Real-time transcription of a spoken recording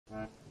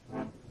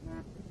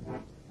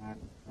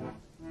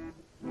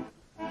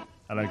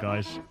Hello,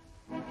 guys.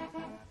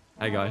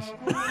 Hey, guys.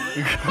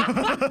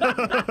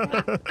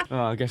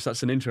 Oh, I guess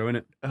that's an intro, isn't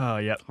it? Oh,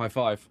 yep. High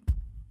five.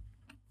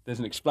 There's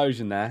an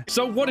explosion there.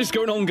 So what is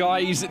going on,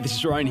 guys? This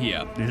is Ryan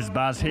here. This is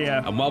Baz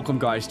here. And welcome,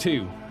 guys,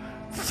 to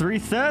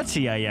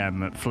 3:30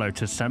 a.m. at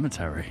Floater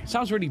Cemetery.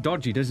 Sounds really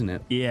dodgy, doesn't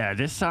it? Yeah,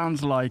 this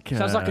sounds like...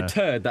 Sounds like a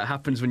turd that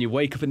happens when you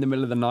wake up in the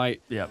middle of the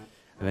night. Yep.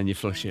 And then you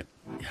flush it.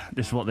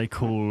 This is what they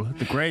call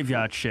the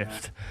graveyard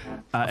shift.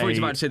 I thought he was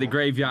about to say the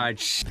graveyard.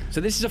 So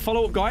this is a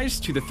follow-up, guys,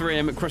 to the 3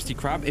 a.m. at Krusty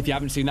Krab. If you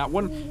haven't seen that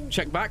one,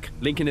 check back.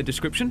 Link in the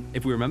description,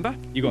 if we remember.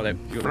 You got it.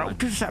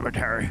 Floater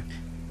Cemetery.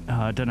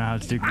 I don't know how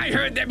to do... I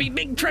heard there be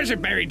big treasure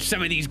buried in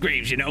some of these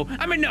graves, you know.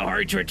 I'm in no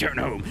hurry to return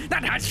home.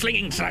 That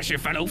hat-slinging slasher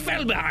fellow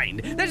fell behind.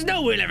 There's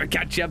no way he'll ever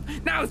catch up.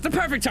 Now it's the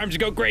perfect time to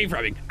go grave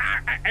robbing.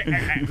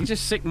 He's a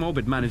sick,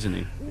 morbid man, isn't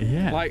he?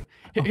 Yeah. Like,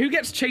 who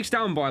gets chased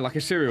down by, like,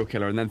 a serial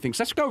killer and then thinks,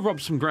 let's go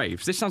rob some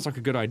graves? This sounds like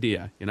a good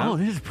idea, you know? Oh,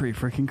 this is pretty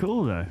freaking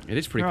cool, though. It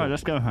is pretty cool. All right,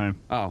 let's go home.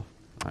 Oh, all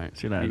right.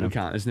 See you later. We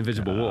can't. There's an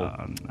invisible wall.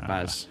 No.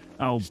 Baz.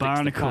 Oh,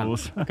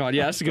 barnacles. God,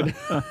 yeah, that's a good...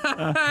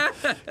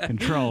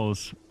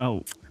 Controls.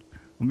 Oh.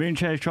 Me and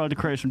Chase tried to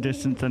create some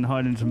distance and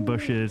hide in some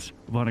bushes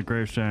behind a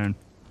gravestone.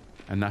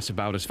 And that's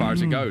about as far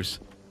as it goes.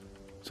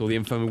 It's all the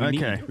info we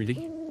need,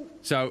 really.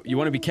 So, you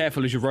want to be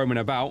careful as you're roaming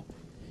about,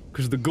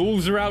 because the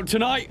ghouls are out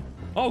tonight.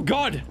 Oh,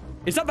 God.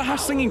 Is that the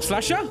hat-slinging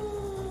slasher?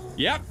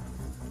 Yep.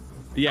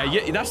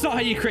 Yeah, that's not how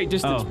you create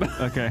distance.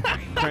 Oh, okay.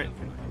 Great.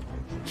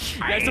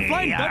 Yeah, it's the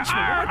Flying Dutchman.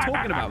 What am I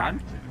talking about,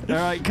 man? All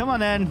right, come on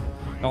then.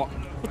 Oh,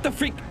 what the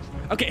freak?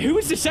 Okay, who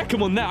is the second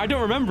one there? I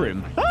don't remember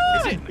him. Ah,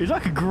 is it? He's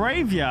like a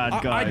graveyard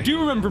guy. I do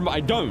remember him, but I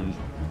don't.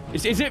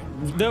 Is it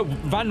the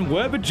Van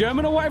Werber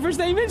German or whatever his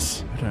name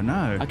is? I don't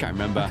know. I can't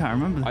remember. I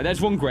can't remember. Right, there's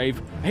one grave.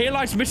 Here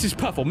lies Mrs.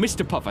 Puff, or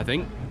Mr. Puff, I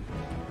think.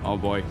 Oh,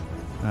 boy.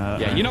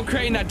 Yeah, you're not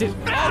creating that Oh,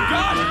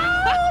 God!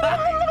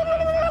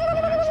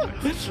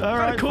 All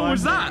right, how cool fine.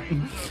 was that?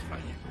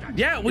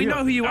 Yeah, we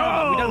know who you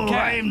are. We don't care.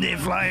 I'm the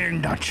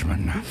Flying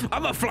Dutchman.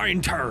 I'm a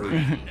flying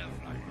turd.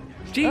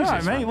 Jesus, all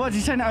right, mate. What's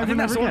he saying over I think and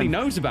that's over all he again?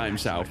 knows about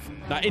himself.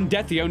 That in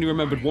death, he only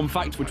remembered one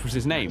fact, which was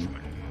his name.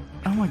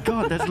 Oh my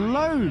God, there's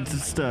loads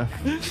of stuff.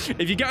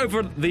 If you get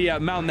over the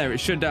mound there, it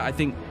should, I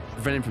think,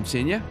 prevent him from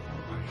seeing you.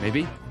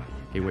 Maybe.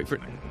 Okay, wait for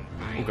it.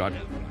 Oh, God.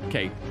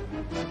 Okay.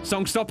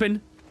 Song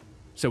stopping.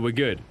 So we're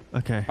good.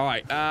 Okay. All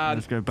right.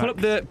 Let's go back.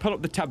 Pull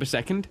up the tab a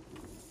second.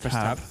 Press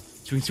tab.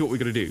 So we can see what we're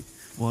going to do.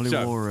 Wally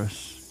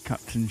Walrus,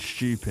 Captain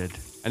Stupid.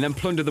 And then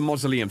plunder the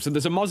mausoleum. So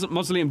there's a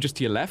mausoleum just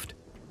to your left.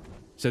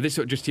 So this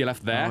is just to your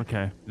left there. Oh,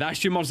 okay.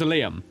 That's your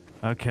mausoleum.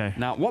 Okay.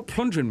 Now, what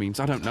plundering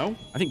means, I don't know.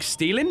 I think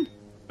stealing?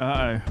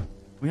 Uh-oh.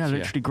 We are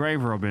literally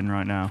grave robbing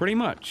right now. Pretty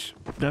much.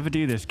 Never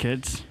do this,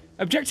 kids.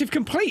 Objective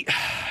complete.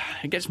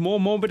 It gets more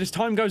morbid as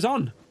time goes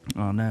on.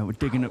 Oh no, we're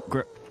digging up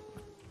The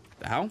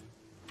hell?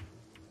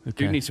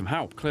 Okay. Do need some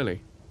help,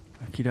 clearly.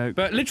 Okey-doke.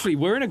 But literally,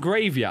 we're in a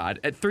graveyard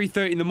at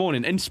 3:30 in the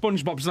morning in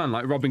SpongeBob's land,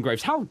 like robbing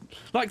graves. How,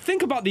 like,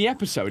 think about the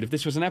episode, if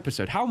this was an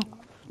episode. How,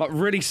 like,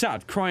 really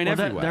sad, crying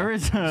everywhere. There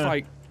is it's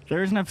like...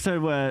 There is an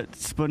episode where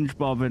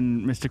SpongeBob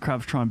and Mr.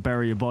 Krabs try and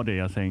bury a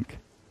body, I think.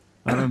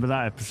 I remember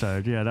that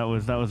episode. Yeah, that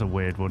was a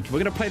weird one. We're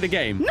gonna play the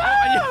game.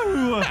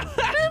 No!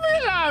 Leave me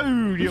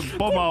alone, you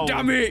bumhole!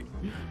 Damn it!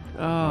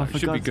 Oh, It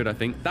should be good, I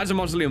think. That's a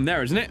mausoleum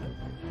there, isn't it?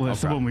 Well,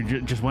 that's the one we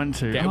just went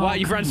to. Yeah, well,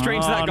 you've ran straight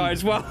into that guy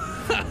as well.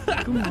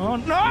 Come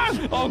on.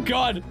 No! Oh,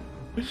 God.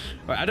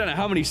 Right, I don't know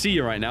how many see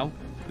you right now.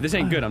 But this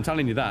ain't good, I'm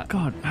telling you that.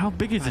 God, how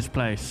big is this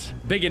place?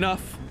 Big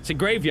enough. It's a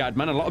graveyard,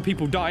 man. A lot of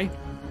people die.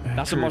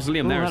 That's a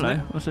mausoleum there, isn't it?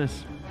 What's this?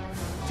 Is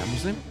that a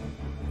mausoleum?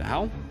 The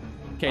hell?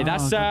 Okay,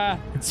 that's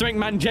Swing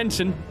Man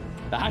Jensen.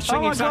 The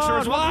hat-slinging slasher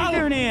as well. What are you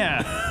doing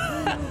here?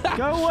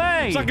 Go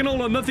away! It's like an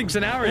all-or-nothing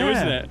scenario,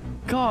 isn't it?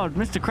 God,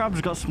 Mr.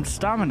 Krabs got some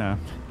stamina.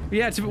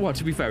 Yeah,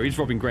 to be fair, he's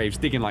robbing graves,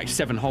 digging like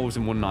 7 holes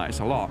in one night. It's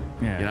a lot.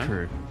 Yeah, you know?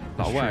 true. A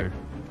lot of work.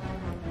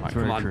 Right,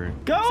 come on. True.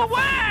 Go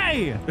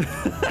away!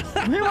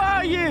 Who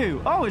are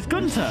you? Oh, it's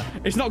Gunter.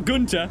 It's not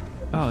Gunter.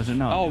 Oh, is it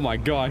not? Oh my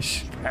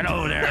gosh.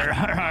 Hello there.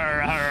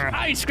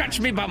 I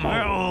scratched me bum.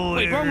 Oh,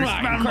 wait, wrong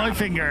line. Smell my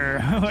finger.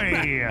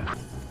 Hey.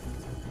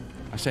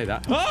 I say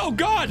that. Oh,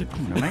 God!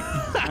 Mate,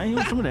 you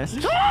want some of this?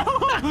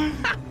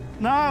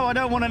 No, I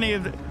don't want any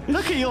of it.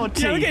 Look at your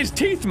teeth. Yeah, look at his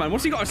teeth, man.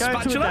 What's he got, a Go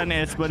spatula? to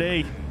Dennis,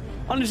 buddy.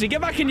 Honestly,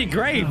 get back in your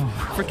grave.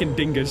 Frickin'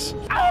 dingus.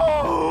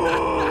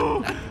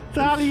 Oh! What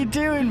the hell are you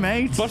doing,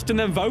 mate? Busting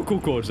them vocal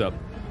cords up.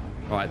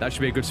 All right, that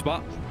should be a good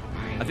spot.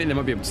 I think they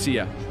might be able to see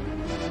you.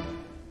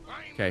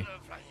 Okay.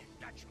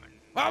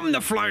 I'm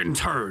the flying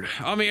turd.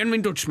 I'm the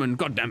Dutchman.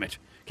 God damn it.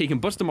 Okay, you can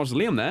bust the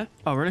mausoleum there.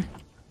 Oh, really?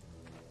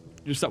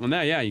 Just that one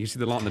there, yeah. You can see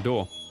the light on the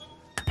door.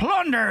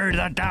 Plunder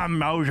the damn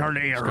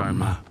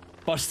mausoleum.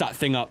 Bust that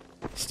thing up.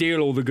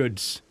 Steal all the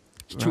goods.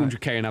 It's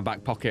 200k in our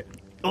back pocket.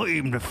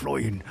 I'm the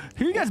flying.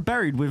 Who gets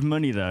buried with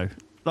money, though?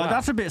 Like,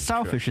 that's a bit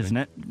selfish, isn't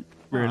it?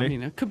 Really? Well, I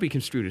mean, it could be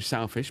construed as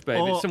selfish, but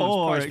if it's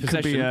someone's prized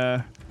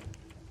possession...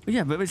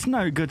 Yeah, but it's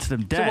no good to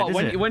them dead, so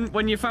what, is it?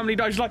 when your family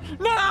dies, you're like,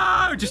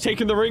 no! Just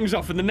taking the rings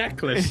off and the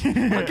necklace.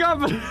 I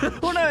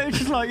can't... Well, no, it's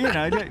just like, you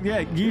know,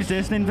 yeah, use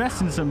this and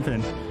invest in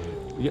something.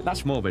 Yeah,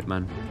 that's morbid,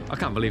 man. I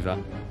can't believe that.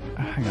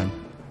 Hang on.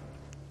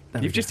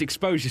 You've just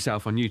exposed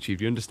yourself on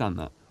YouTube. You understand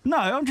that? No,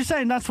 I'm just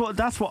saying that's what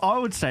I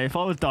would say if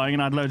I was dying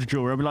and I had loads of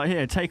jewelry. I'd be like,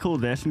 here, take all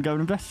this and go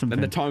and invest something.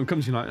 Then the time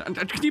comes, you're like,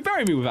 can you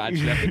bury me with that,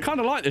 actually? I kind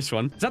of like this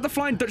one. Is that the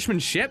Flying Dutchman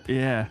ship?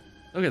 Yeah.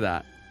 Look at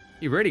that.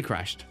 You really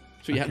crashed.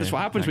 So Okay, that's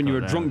what happens when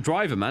you're a drunk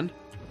driver, man.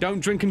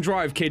 Don't drink and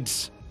drive,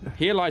 kids.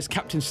 Here lies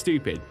Captain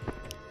Stupid.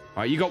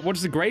 All right, you got, what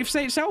does the grave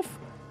say itself?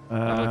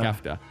 I'll look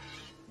after.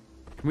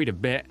 Can read a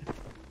bit.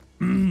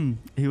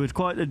 He was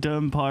quite the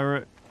dumb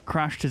pirate.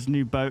 Crashed his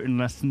new boat in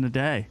less than a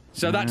day.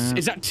 So that's,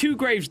 is that 2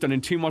 graves done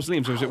in 2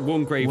 mausoleums, or is it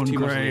 1 grave, 2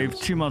 mausoleums?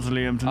 2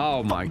 mausoleums.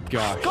 Oh my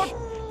gosh. God,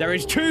 there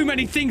is too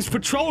many things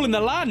patrolling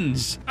the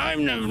lands.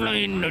 I'm the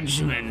Flying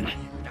Dutchman.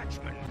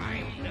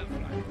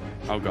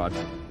 Oh god.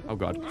 Oh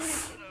god.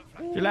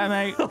 You let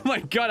me. Oh my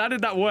god, how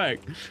did that work?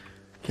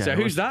 Okay, so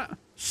who's that?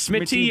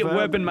 Smitty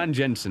Werben Man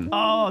Jensen.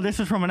 Oh, this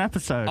was from an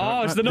episode.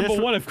 Oh, it's the number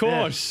 1, of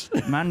course.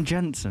 Yeah. Man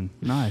Jensen.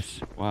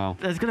 Nice. Wow.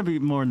 There's going to be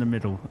more in the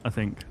middle, I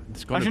think.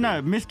 Actually,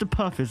 no, Mr.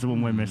 Puff is the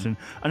one we're missing.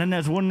 And then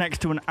there's one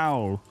next to an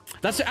owl.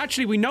 That's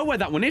actually, we know where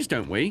that one is,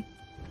 don't we?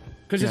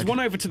 Because there's one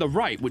over to the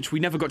right, which we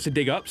never got to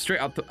dig up, straight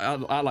up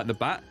out like the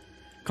bat.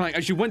 Kind of,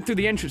 as you went through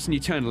the entrance and you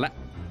turn left.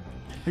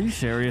 Are you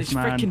serious, this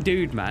man? This freaking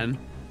dude, man.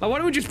 Like, why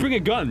don't we just bring a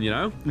gun, you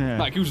know? Yeah.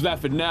 Like, who's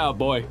laughing now,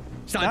 boy?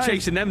 Start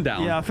chasing them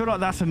down. Yeah, I feel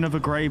like that's another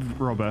grave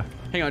robber.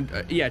 Hang on.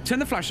 Yeah, turn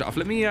the flashlight off.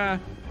 Let me, I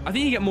think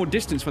you get more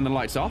distance when the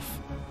light's off.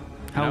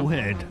 How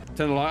weird.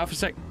 Turn the light off a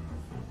sec.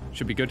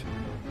 Should be good.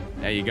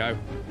 There you go.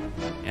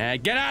 Yeah,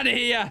 get out of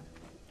here!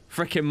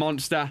 Frickin'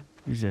 monster.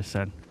 Who's this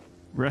then?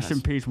 Rest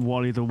in peace,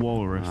 Wally the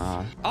Walrus.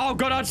 Oh,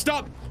 God, I'd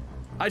stop!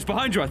 It's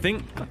behind you, I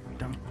think. God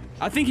damn.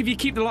 I think if you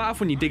keep the light off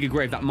when you dig a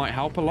grave, that might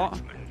help a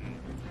lot.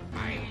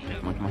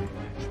 Come on, come on.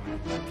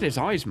 Look at his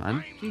eyes,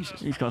 man.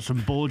 Jesus. He's got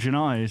some bulging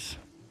eyes.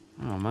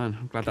 Oh, man.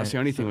 I'm glad that's the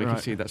only thing we can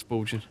see that's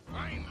bulging.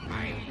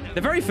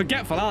 They're very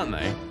forgetful, aren't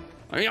they?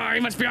 Oh, yeah,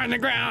 he must be on the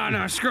ground.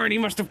 Oh, screw it, he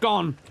must have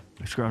gone.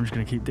 Screw it, I'm just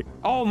going to keep...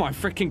 Oh, my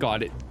freaking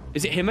God.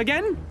 Is it him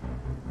again?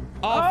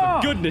 Oh,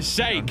 for goodness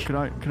sake. Can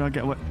I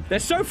get away? They're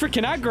so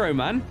freaking aggro,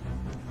 man.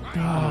 Oh,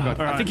 God.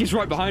 Right. I think he's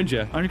right behind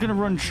you. I'm just going to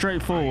run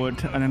straight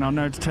forward, and then I'll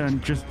know to turn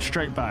just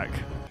straight back.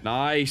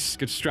 Nice.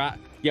 Good strat.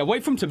 Yeah,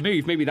 wait for him to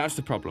move. Maybe that's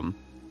the problem.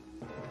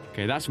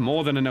 Okay, that's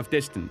more than enough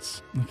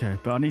distance. Okay,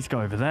 but I need to go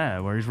over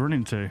there, where he's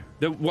running to.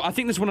 Well, I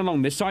think there's one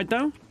along this side,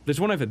 though. There's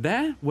one over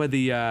there, where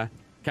the... Okay,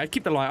 I'd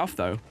keep the light off,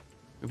 though.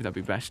 Maybe that'd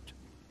be best.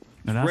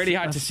 No, really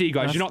hard to see,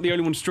 guys. You're not the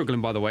only one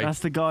struggling, by the way. That's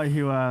the guy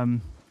who, No,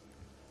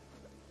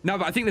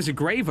 but I think there's a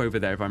grave over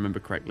there, if I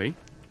remember correctly.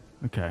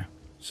 Okay.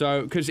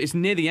 So, because it's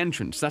near the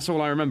entrance. That's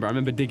all I remember. I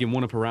remember digging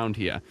one up around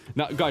here.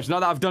 Now, guys,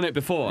 now that I've done it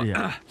before...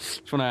 Yeah.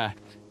 Just wanna...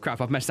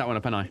 Crap, I've messed that one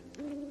up, haven't I?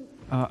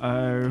 Uh-oh.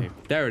 Okay,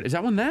 there it is. Is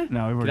that one there?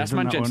 No, we've already that's done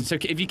that Manchester.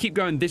 one. So if you keep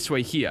going this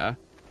way here,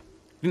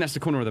 I think that's the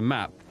corner of the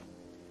map.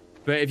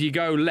 But if you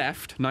go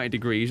left 90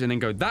 degrees and then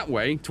go that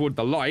way toward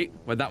the light,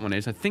 where that one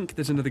is, I think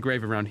there's another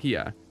grave around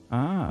here.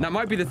 Ah. That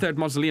might be the 3rd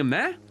mausoleum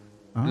there.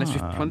 Unless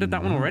we've plundered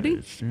that one already.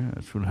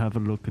 Yes, we'll have a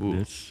look at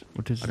this.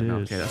 What is I don't know.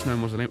 this? Okay, that's no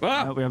mausoleum.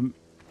 Ah! Oh, we haven't...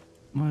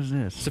 What is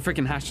this? It's a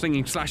freaking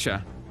hash-slinging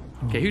slasher.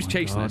 Okay, who's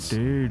chasing us?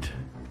 Dude.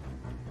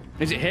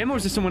 Is it him or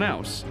is it someone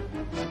else?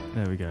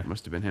 There we go. It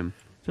must have been him.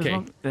 Just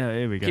Okay. Yeah,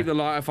 here we go. Keep the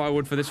light if I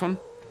would for this one.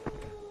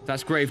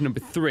 That's grave number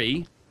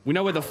 3. We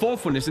know where the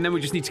 4th one is, and then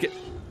we just need to get...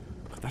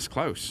 Oh, that's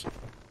close.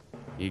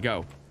 Here you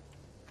go.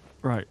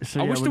 Right,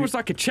 so I wish there was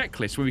like a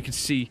checklist where we could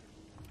see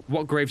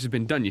what graves have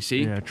been done, you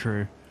see? Yeah,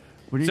 true.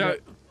 So,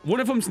 one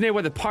of them's near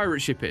where the pirate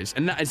ship is.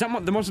 And is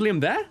that the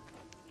mausoleum there?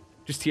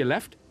 Just to your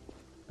left?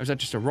 Or is that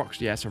just a rock?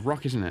 Yeah, it's a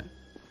rock, isn't it?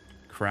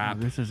 Crap.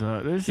 This is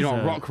a... You know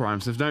what rock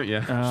rhymes, don't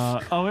you?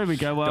 Oh, here we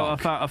go. Well,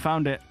 I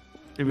found it.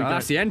 Here we go.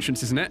 That's the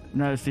entrance, isn't it?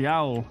 No, it's the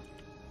owl,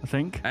 I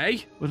think.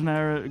 Hey? Wasn't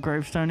there a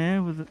gravestone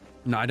here? Was it?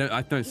 No, I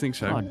don't think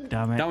so. God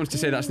damn it. That one's to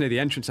say that's near the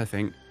entrance, I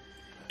think.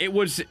 It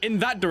was in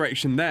that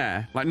direction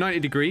there. Like 90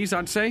 degrees,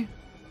 I'd say.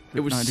 It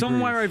was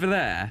somewhere over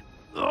there.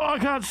 Oh, I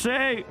can't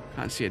see.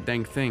 Can't see a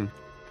dang thing.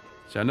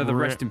 So another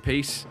rest in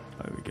peace.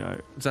 There we go.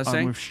 What's that say?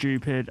 I'm with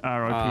stupid.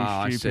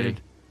 R.I.P. stupid. I see.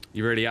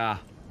 You really are.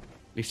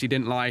 At least he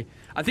didn't lie.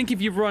 I think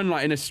if you run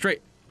like in a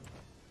straight...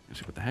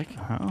 What the heck?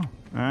 Oh.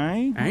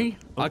 Hey? Hey?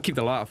 I'll keep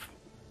the light off.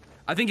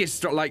 I think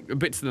it's like a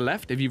bit to the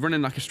left. If you run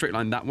in like a straight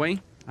line that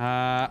way.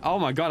 Oh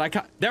my god, I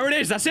can't... There it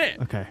is, that's it!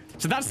 Okay.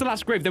 So that's the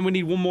last grave. Then we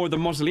need one more of the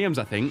mausoleums,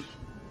 I think.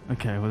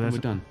 Okay, well there's... We're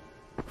done.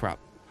 Crap.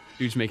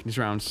 Dude's making his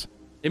rounds.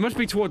 It must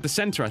be toward the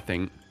center, I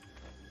think.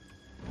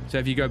 So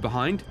if you go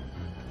behind...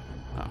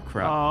 Oh,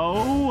 crap.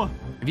 Oh!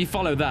 If you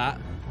follow that...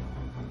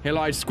 Here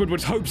lies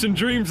Squidward's hopes and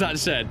dreams, that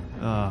said.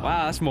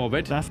 Wow, that's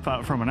morbid. That's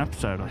part from an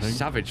episode, I think.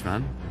 Savage,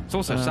 man. It's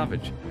also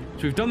savage.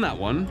 So we've done that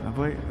one.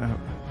 Wait.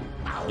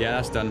 Yeah,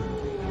 that's done.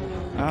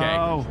 Okay.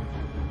 Oh.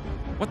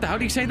 What the hell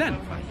did he say then?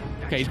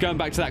 Okay, he's going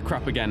back to that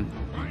crap again.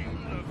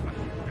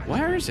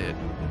 Where is it?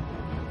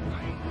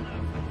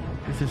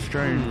 This is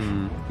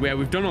strange. Yeah,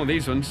 we've done all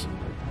these ones.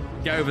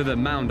 Get over the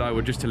mound, I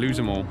would, just to lose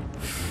them all.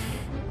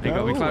 They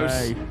got to be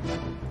close.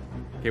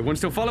 Okay, one's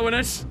still following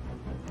us.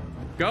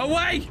 Go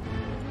away!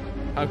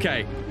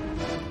 Okay.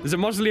 There's a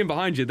mausoleum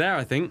behind you there,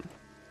 I think.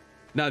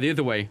 No, the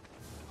other way.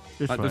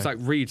 This way. There's like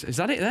reeds. Is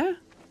that it there?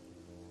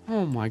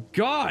 Oh my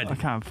god!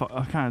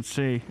 I can't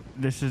see.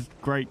 This is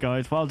great,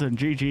 guys. Well done,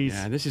 GG's.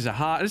 Yeah, this is a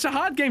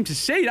hard game to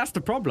see. That's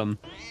the problem.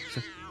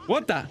 So,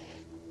 what the?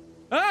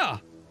 Ah!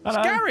 It's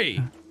Hello.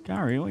 Gary!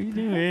 Gary, what are you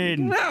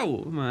doing?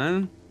 No,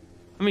 man.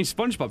 I mean,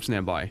 SpongeBob's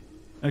nearby.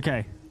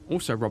 Okay.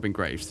 Also Robin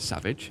Graves, the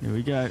savage. Here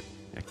we go.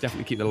 Yeah,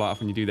 definitely keep the light off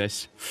when you do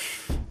this.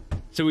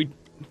 So we...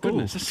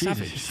 Goodness, Ooh, that's Jesus,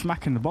 savage. you're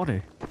smacking the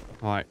body.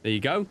 Alright, there you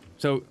go.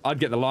 So I'd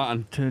get the light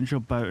on. Turns your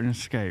boat and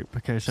escape.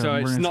 Okay, so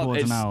I'm it's running not...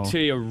 towards It's an owl. to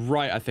your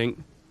right, I think.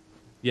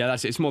 Yeah,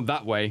 that's it. It's more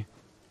that way.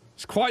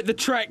 It's quite the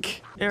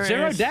trek. Here it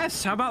 0 is.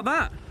 deaths. How about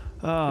that?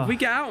 Oh, If we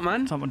get out,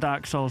 man. it's like my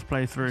Dark Souls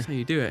playthrough. That's how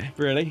you do it.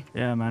 Really?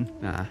 Yeah, man.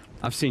 Nah.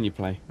 I've seen you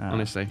play,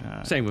 honestly.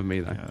 Same with me,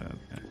 though.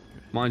 Okay.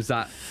 Mine's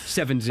that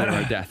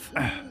 7-0 death.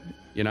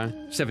 You know?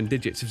 7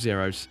 digits of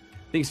zeros.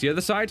 I think it's the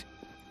other side.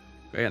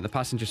 Yeah, the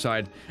passenger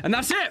side. And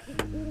that's it!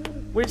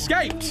 We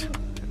escaped!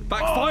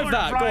 Back 5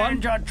 that, go on.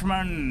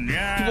 Judgment,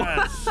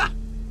 yes!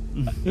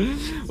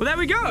 Well, there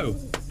we go.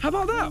 How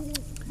about that?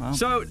 Well.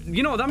 So,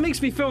 you know, that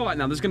makes me feel like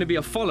now there's going to be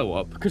a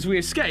follow-up, because we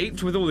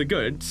escaped with all the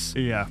goods.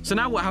 Yeah. So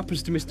now what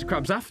happens to Mr.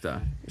 Krabs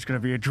after? It's going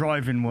to be a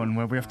driving one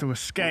where we have to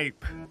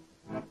escape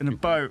in a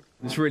boat.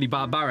 It's really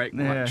barbaric.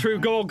 Yeah. Like, true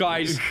gore,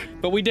 guys.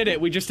 But we did it.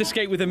 We just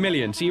escaped with $1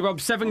 million. So you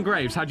robbed 7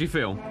 graves. How'd you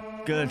feel?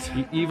 Good.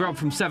 You robbed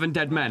from 7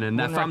 dead men, and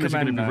their Wouldn't families are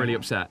going to be recommend, really though.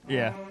 upset.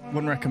 Yeah,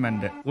 wouldn't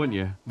recommend it. Wouldn't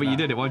you? But you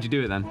did it. Why'd you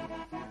do it then?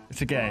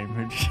 It's a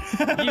game.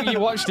 you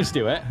watched us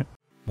do it.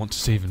 Want to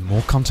see even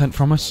more content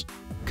from us?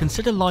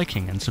 Consider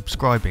liking and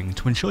subscribing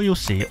to ensure you'll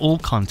see all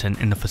content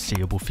in the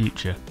foreseeable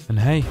future. And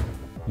hey,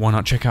 why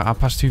not check out our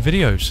past 2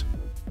 videos?